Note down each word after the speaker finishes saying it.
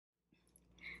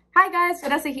Hi guys,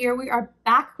 Vanessa here. We are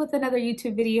back with another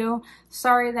YouTube video.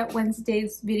 Sorry that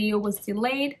Wednesday's video was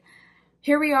delayed.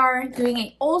 Here we are doing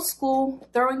a old school,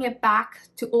 throwing it back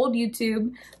to old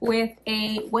YouTube with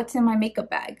a what's in my makeup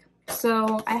bag.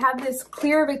 So I have this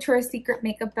clear Victoria's Secret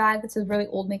makeup bag. It's a really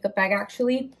old makeup bag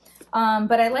actually.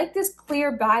 But I like this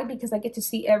clear bag because I get to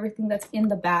see everything that's in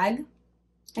the bag.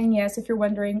 And yes, if you're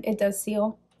wondering, it does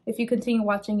seal. If you continue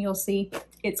watching, you'll see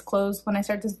it's closed when I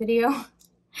start this video.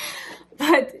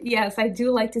 But yes, I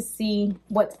do like to see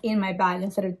what's in my bag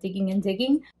instead of digging and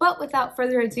digging. But without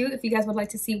further ado, if you guys would like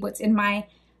to see what's in my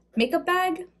makeup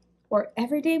bag or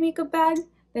everyday makeup bag,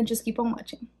 then just keep on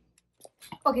watching.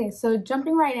 Okay, so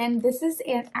jumping right in, this is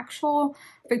an actual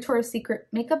Victoria's Secret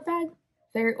makeup bag.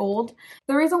 Very old.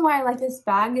 The reason why I like this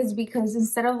bag is because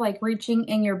instead of like reaching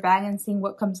in your bag and seeing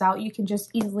what comes out, you can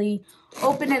just easily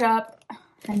open it up.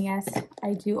 And yes,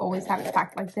 I do always have it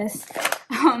packed like this.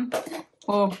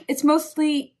 Well, it's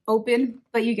mostly open,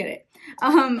 but you get it.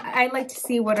 I like to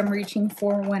see what I'm reaching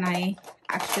for when I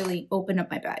actually open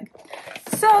up my bag.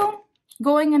 So,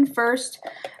 going in first,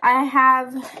 I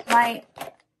have my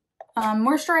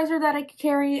moisturizer that I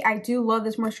carry. I do love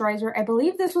this moisturizer. I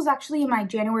believe this was actually in my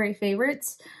January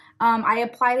favorites. I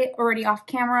applied it already off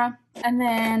camera. And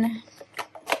then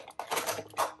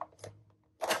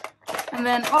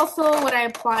also what I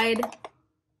applied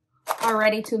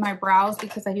already to my brows,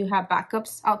 because I do have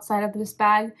backups outside of this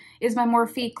bag, is my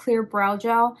Morphe Clear Brow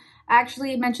Gel. I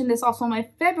actually mentioned this also in my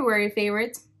February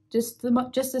favorites just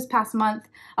this past month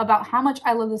about how much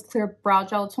I love this clear brow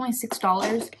gel. It's only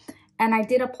 $6 and I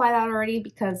did apply that already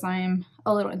because I'm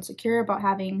a little insecure about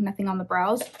having nothing on the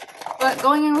brows. But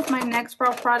going in with my next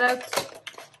brow product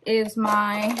is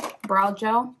my brow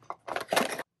gel.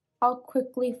 I'll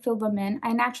quickly fill them in.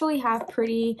 I naturally have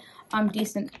pretty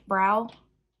decent brows,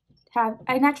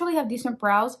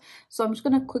 so I'm just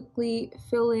gonna quickly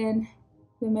fill in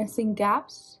the missing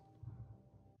gaps.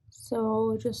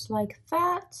 So just like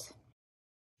that.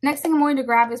 Next thing I'm going to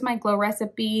grab is my Glow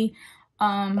Recipe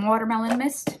watermelon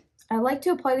mist. I like to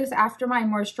apply this after I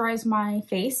moisturize my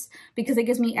face because it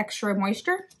gives me extra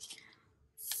moisture.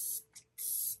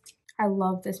 I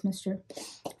love this mister.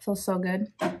 It feels so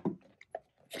good.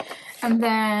 And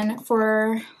then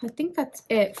I think that's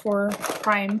it for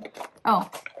prime. Oh,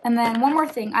 and then one more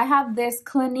thing. I have this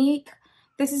Clinique.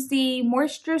 This is the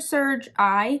Moisture Surge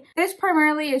Eye. This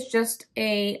primarily is just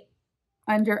a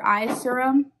under eye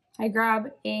serum. I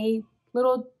grab a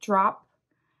little drop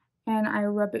and I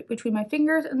rub it between my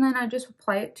fingers and then I just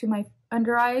apply it to my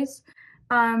under eyes.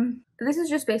 This is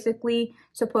just basically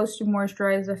supposed to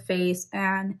moisturize the face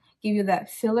and give you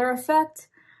that filler effect.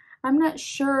 I'm not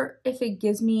sure if it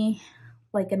gives me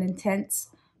like an intense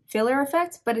filler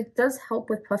effect, but it does help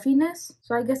with puffiness.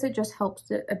 So I guess it just helps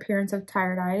the appearance of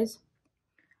tired eyes.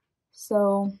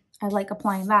 So I like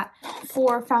applying that.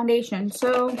 For foundation,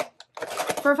 so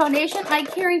for foundation, I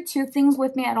carry two things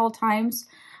with me at all times.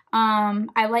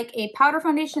 I like a powder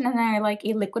foundation and then I like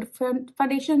a liquid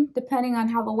foundation, depending on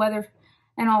how the weather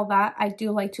and all that. I do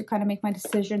like to kind of make my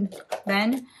decision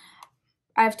then.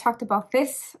 I've talked about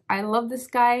this. I love this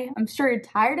guy. I'm sure you're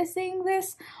tired of seeing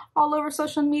this all over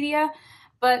social media,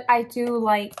 but I do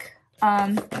like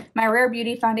my Rare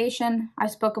Beauty foundation. I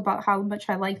spoke about how much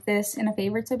I like this in a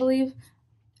favorites, I believe.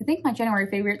 I think my January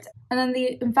favorites. And then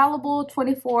the Infallible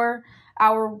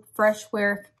 24-Hour Fresh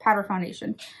Wear Powder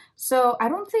Foundation. So I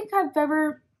don't think I've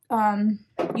ever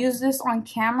used this on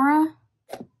camera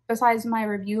besides my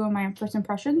review and my first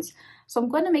impressions. So I'm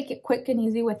going to make it quick and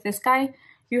easy with this guy.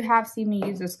 You have seen me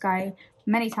use this guy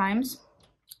many times.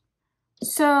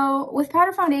 So with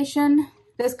powder foundation,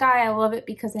 this guy, I love it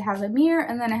because it has a mirror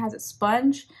and then it has a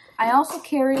sponge. I also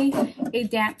carry a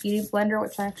damp beauty blender,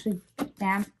 which I actually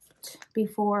damped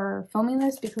before filming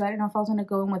this because I didn't know if I was going to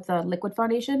go in with a liquid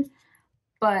foundation.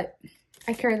 But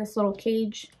I carry this little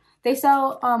cage. They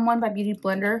sell one by Beauty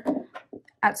Blender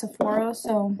at Sephora,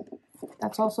 so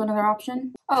that's also another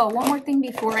option. Oh, one more thing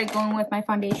before I go in with my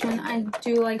foundation. I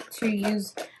do like to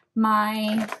use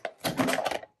my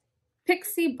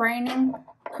Pixi brightening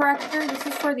corrector. This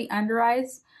is for the under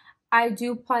eyes. I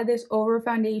do apply this over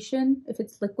foundation if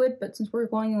it's liquid, but since we're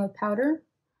going in with powder,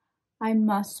 I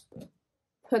must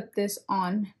put this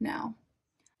on now.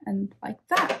 And like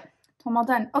that. I'm all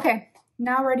done. Okay,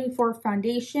 now ready for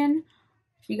foundation.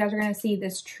 You guys are going to see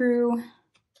this true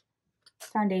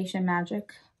foundation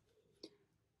magic.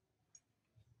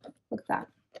 Look at that.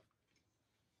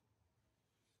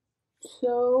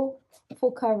 So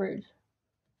full coverage.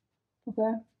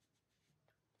 Okay.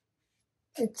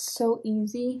 It's so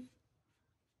easy.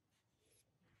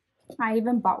 I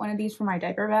even bought one of these for my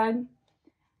diaper bag.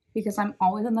 because I'm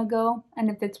always on the go. And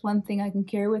if it's one thing I can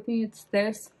carry with me, it's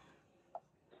this.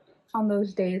 On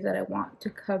those days that I want to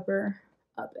cover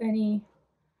up any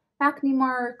acne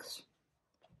marks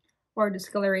or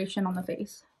discoloration on the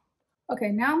face. Okay,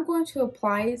 now I'm going to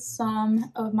apply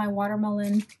some of my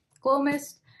watermelon glow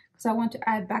mist because I want to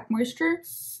add back moisture.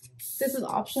 This is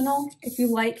optional. If you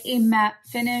like a matte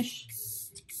finish,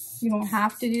 you don't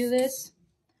have to do this.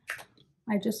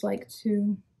 I just like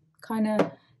to kind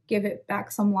of give it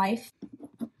back some life.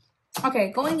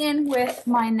 Okay, going in with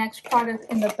my next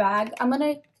product in the bag, I'm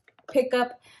going to pick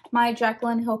up my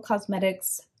Jaclyn Hill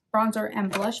Cosmetics bronzer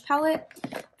and blush palette.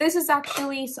 This is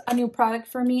actually a new product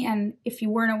for me, and if you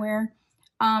weren't aware,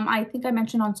 I think I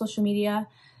mentioned on social media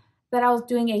that I was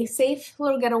doing a safe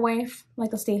little getaway,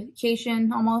 like a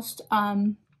staycation almost,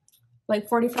 like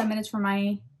 45 minutes from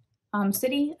my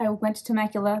city. I went to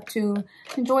Temecula to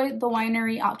enjoy the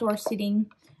winery outdoor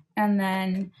seating, and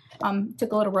then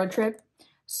took a little road trip.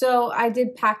 So I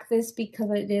did pack this because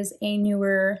it is a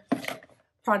newer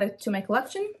product to my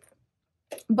collection.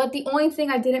 But the only thing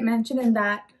I didn't mention in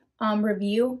that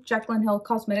review, Jaclyn Hill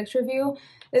Cosmetics review,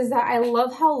 is that I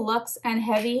love how luxe and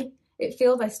heavy it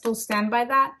feels. I still stand by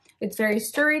that. It's very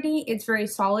sturdy. It's very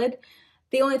solid.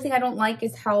 The only thing I don't like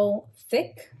is how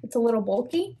thick. It's a little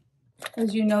bulky.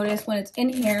 As you notice, when it's in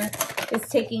here, it's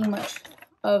taking much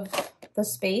of the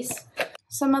space.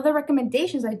 Some other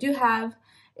recommendations I do have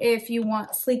if you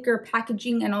want sleeker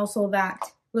packaging and also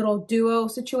that little duo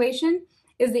situation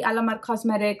is the Alamar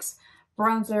Cosmetics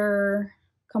bronzer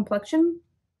complexion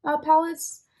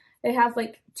palettes. It has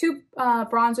like two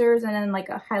bronzers and then like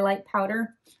a highlight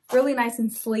powder. Really nice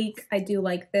and sleek. I do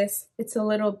like this. It's a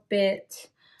little bit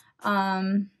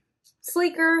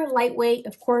sleeker, lightweight.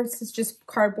 Of course, it's just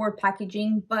cardboard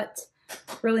packaging, but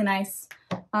really nice.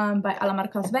 By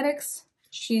Alamar Cosmetics.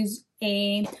 She's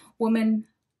a woman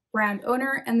brand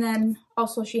owner, and then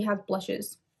also she has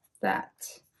blushes that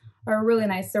are really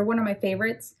nice. They're one of my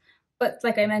favorites. But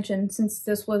like I mentioned, since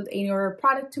this was a newer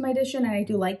product to my edition and I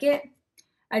do like it,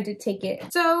 I did take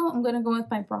it. So I'm going to go with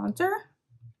my bronzer.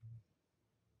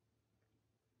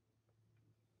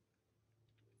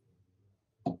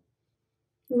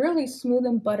 Really smooth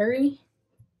and buttery.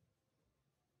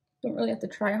 Don't really have to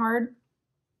try hard.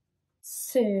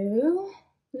 So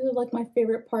this is like my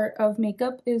favorite part of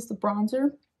makeup is the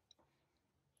bronzer.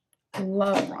 I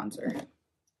love bronzer.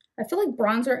 I feel like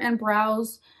bronzer and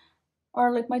brows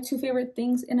are like my two favorite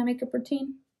things in a makeup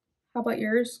routine. How about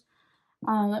yours?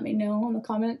 Let me know in the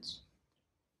comments.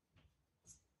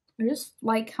 I just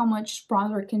like how much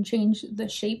bronzer can change the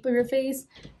shape of your face,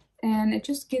 and it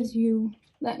just gives you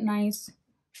that nice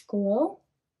glow,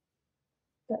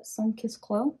 that sun-kissed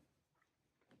glow.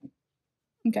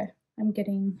 Okay, I'm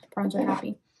getting bronzer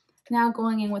happy. Now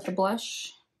going in with the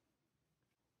blush.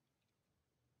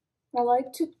 I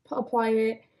like to apply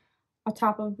it on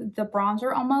top of the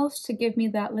bronzer almost to give me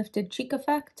that lifted cheek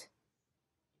effect.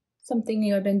 Something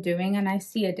new I've been doing and I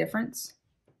see a difference.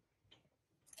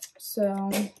 So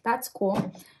that's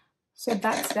cool. So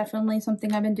that's definitely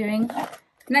something I've been doing.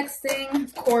 Next thing,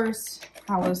 of course,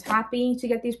 I was happy to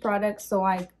get these products, so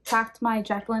I packed my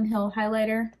Jaclyn Hill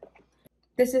highlighter.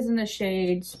 This is in the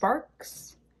shade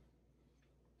Sparks.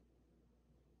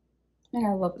 And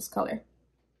I love this color.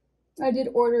 I did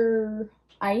order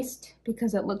iced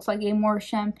because it looks like a more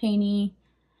champagne-y,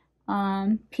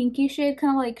 pinky shade,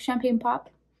 kind of like champagne pop.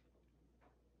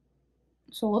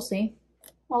 So we'll see.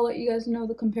 I'll let you guys know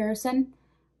the comparison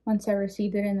once I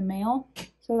received it in the mail.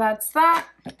 So that's that.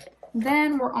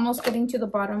 Then we're almost getting to the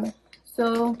bottom.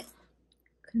 So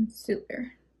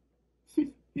concealer.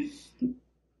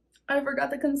 I forgot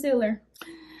the concealer.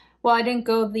 Well, I didn't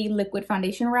go the liquid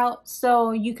foundation route,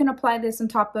 so you can apply this on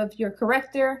top of your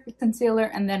corrector, your concealer,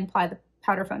 and then apply the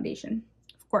powder foundation,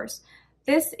 of course.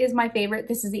 This is my favorite.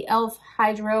 This is the e.l.f.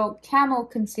 Hydro Camo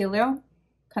Concealer.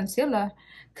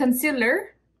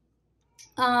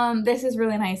 This is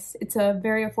really nice. It's a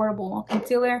very affordable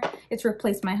concealer. It's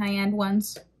replaced my high-end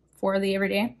ones for the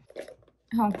everyday.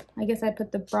 Oh, I guess I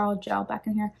put the brow gel back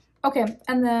in here. Okay,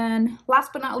 and then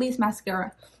last but not least,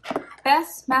 mascara.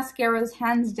 Best mascaras,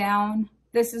 hands down.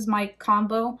 This is my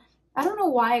combo. I don't know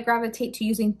why I gravitate to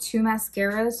using two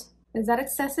mascaras. Is that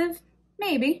excessive?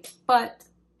 Maybe, but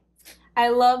I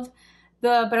love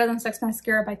the Better Than Sex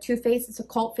mascara by Too Faced. It's a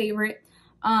cult favorite.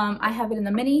 I have it in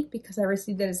the mini because I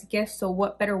received it as a gift, so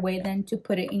what better way than to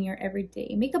put it in your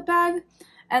everyday makeup bag.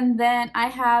 And then I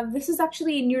have, this is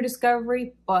actually a new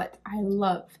discovery, but I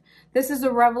love. This is the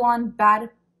Revlon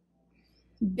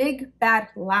Big Bad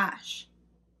Lash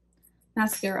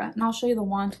mascara, and I'll show you the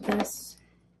wand to this.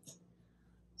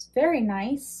 It's very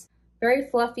nice. Very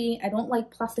fluffy. I don't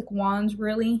like plastic wands,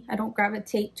 really. I don't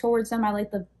gravitate towards them. I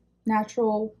like the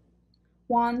natural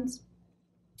wands.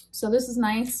 So this is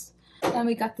nice. Then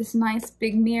we got this nice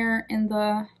big mirror in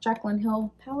the Jaclyn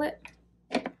Hill palette.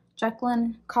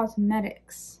 Jaclyn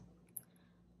Cosmetics.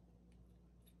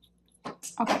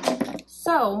 Okay,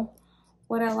 so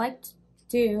what I like to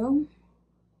do,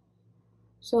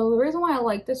 so the reason why I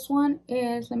like this one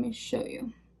is, let me show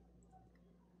you.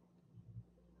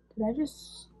 Did I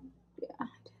just, yeah,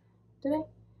 did I? Okay,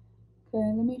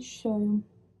 let me show you.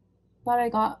 But I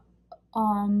got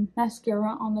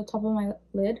mascara on the top of my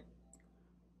lid.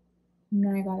 And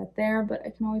then I got it there, but I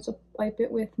can always wipe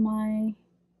it with my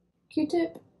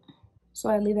Q-tip. So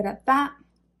I leave it at that.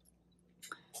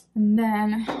 And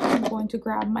then I'm going to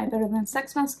grab my Better Than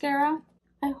Sex mascara.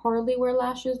 I hardly wear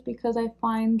lashes because I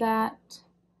find that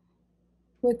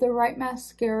with the right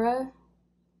mascaras,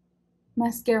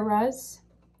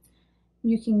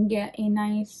 you can get a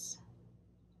nice,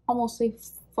 almost a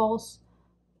false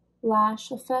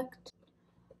lash effect.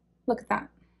 Look at that.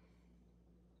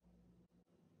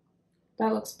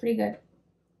 That looks pretty good.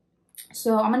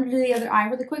 So I'm gonna do the other eye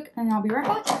really quick and I'll be right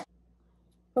back.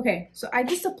 Okay, so I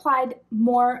just applied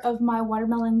more of my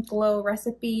Watermelon Glow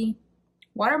Recipe.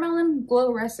 Watermelon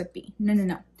Glow Recipe.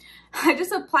 No. I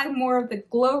just applied more of the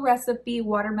Glow Recipe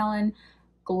Watermelon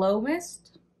Glow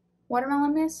Mist.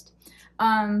 Watermelon Mist.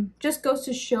 Just goes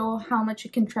to show how much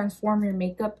it can transform your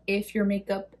makeup if your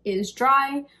makeup is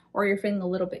dry or you're feeling a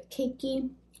little bit cakey.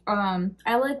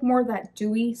 I like more of that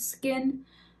dewy skin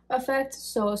effect,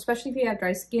 so especially if you have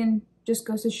dry skin, just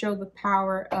goes to show the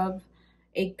power of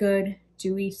a good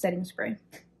dewy setting spray.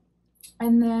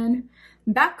 And then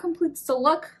that completes the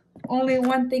look. Only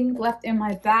one thing left in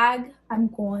my bag. I'm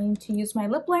going to use my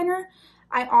lip liner.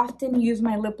 I often use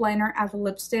my lip liner as a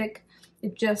lipstick.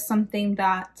 It's just something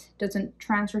that doesn't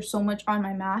transfer so much on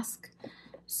my mask.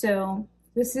 So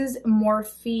this is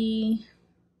Morphe.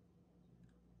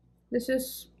 This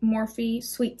is Morphe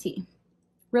Sweet Tea.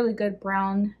 Really good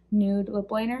brown nude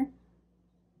lip liner.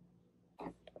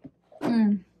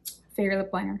 Favorite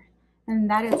lip liner. And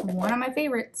that is one of my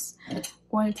favorites. I'm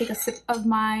going to take a sip of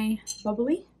my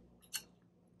bubbly.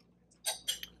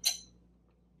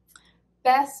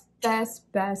 Best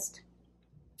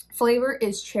flavor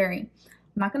is cherry.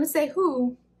 I'm not going to say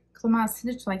who, because I'm not a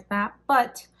snitch like that,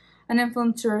 but an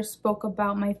influencer spoke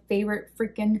about my favorite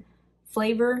freaking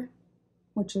flavor,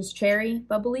 which is cherry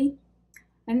bubbly.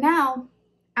 And now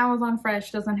Amazon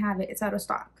Fresh doesn't have it. It's out of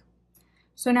stock.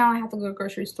 So now I have to go to the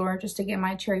grocery store just to get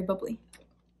my cherry bubbly.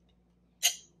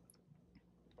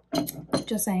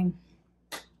 Just saying.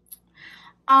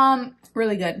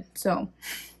 Really good. So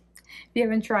if you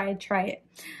haven't tried, try it.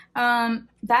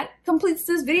 That completes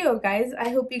this video, guys. I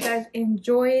hope you guys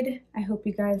enjoyed. I hope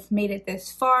you guys made it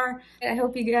this far. I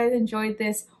hope you guys enjoyed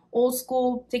this old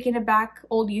school, taking it back,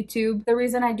 old YouTube. The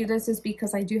reason I do this is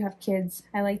because I do have kids.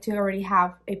 I like to already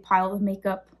have a pile of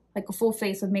makeup, like a full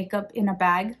face of makeup in a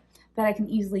bag that I can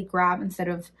easily grab instead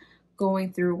of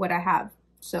going through what I have.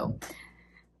 So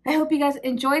I hope you guys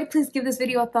enjoyed. Please give this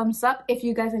video a thumbs up if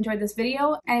you guys enjoyed this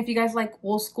video, and if you guys like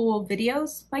old school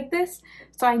videos like this,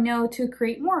 so I know to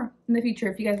create more in the future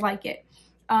if you guys like it.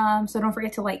 So don't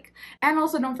forget to like, and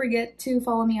also don't forget to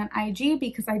follow me on IG,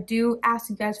 because I do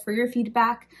ask you guys for your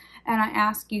feedback, and I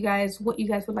ask you guys what you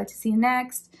guys would like to see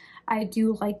next. I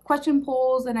do like question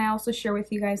polls, and I also share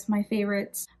with you guys my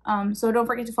favorites. So don't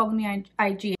forget to follow me on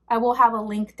IG. I will have a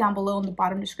link down below in the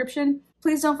bottom description.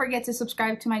 Please don't forget to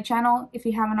subscribe to my channel if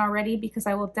you haven't already, because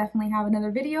I will definitely have another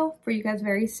video for you guys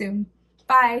very soon.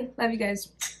 Bye. Love you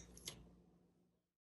guys.